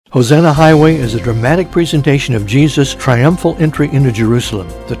Hosanna Highway is a dramatic presentation of Jesus' triumphal entry into Jerusalem,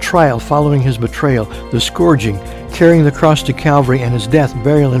 the trial following his betrayal, the scourging, carrying the cross to Calvary, and his death,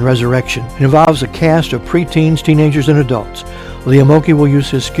 burial, and resurrection. It involves a cast of preteens, teenagers, and adults. Leah Moki will use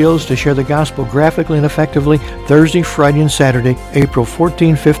his skills to share the gospel graphically and effectively Thursday, Friday, and Saturday, April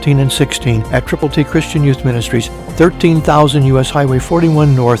 14, 15, and 16 at Triple T Christian Youth Ministries, 13,000 U.S. Highway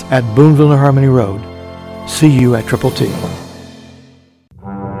 41 North at Boonville, New Harmony Road. See you at Triple T.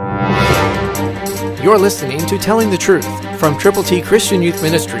 You're listening to Telling the Truth from Triple T Christian Youth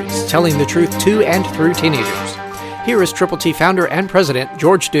Ministries, telling the truth to and through teenagers. Here is Triple T founder and president,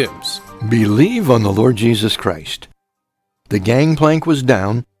 George Dooms. Believe on the Lord Jesus Christ. The gangplank was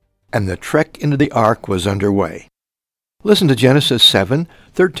down, and the trek into the ark was underway. Listen to Genesis 7,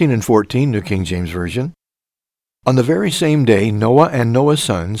 13 and 14, New King James Version. On the very same day, Noah and Noah's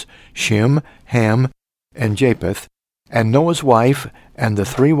sons, Shem, Ham, and Japheth, and Noah's wife and the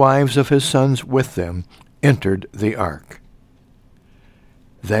 3 wives of his sons with them entered the ark.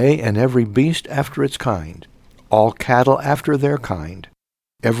 They and every beast after its kind, all cattle after their kind,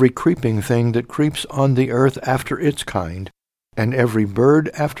 every creeping thing that creeps on the earth after its kind, and every bird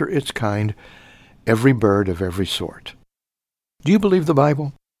after its kind, every bird of every sort. Do you believe the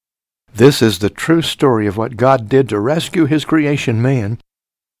Bible? This is the true story of what God did to rescue his creation, man,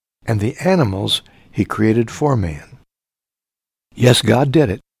 and the animals he created for man. Yes, God did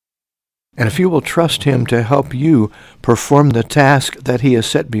it. And if you will trust him to help you perform the task that he has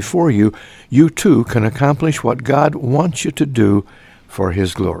set before you, you too can accomplish what God wants you to do for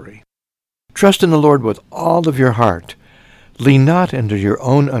his glory. Trust in the Lord with all of your heart. Lean not into your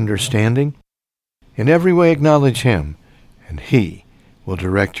own understanding. In every way acknowledge him, and he will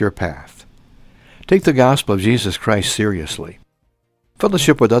direct your path. Take the gospel of Jesus Christ seriously.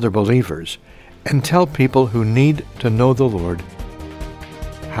 Fellowship with other believers, and tell people who need to know the Lord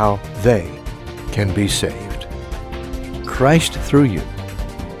how they can be saved. Christ through you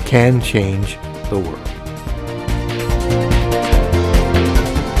can change the world.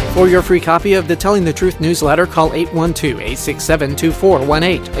 For your free copy of the Telling the Truth newsletter, call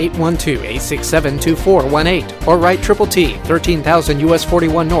 812-867-2418, 812-867-2418, or write Triple T, 13,000 U.S.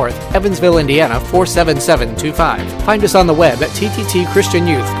 41 North, Evansville, Indiana, 47725. Find us on the web at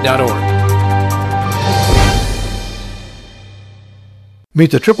tttchristianyouth.org.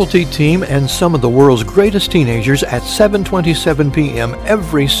 Meet the Triple T team and some of the world's greatest teenagers at 7:27 p.m.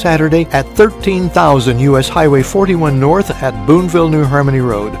 every Saturday at 13,000 U.S. Highway 41 North at Boonville, New Harmony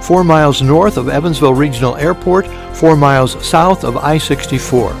Road, 4 miles north of Evansville Regional Airport, 4 miles south of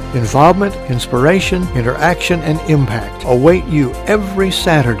I-64. Involvement, inspiration, interaction, and impact await you every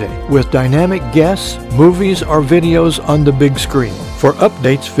Saturday with dynamic guests, movies, or videos on the big screen. For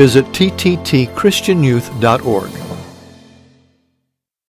updates, visit tttchristianyouth.org.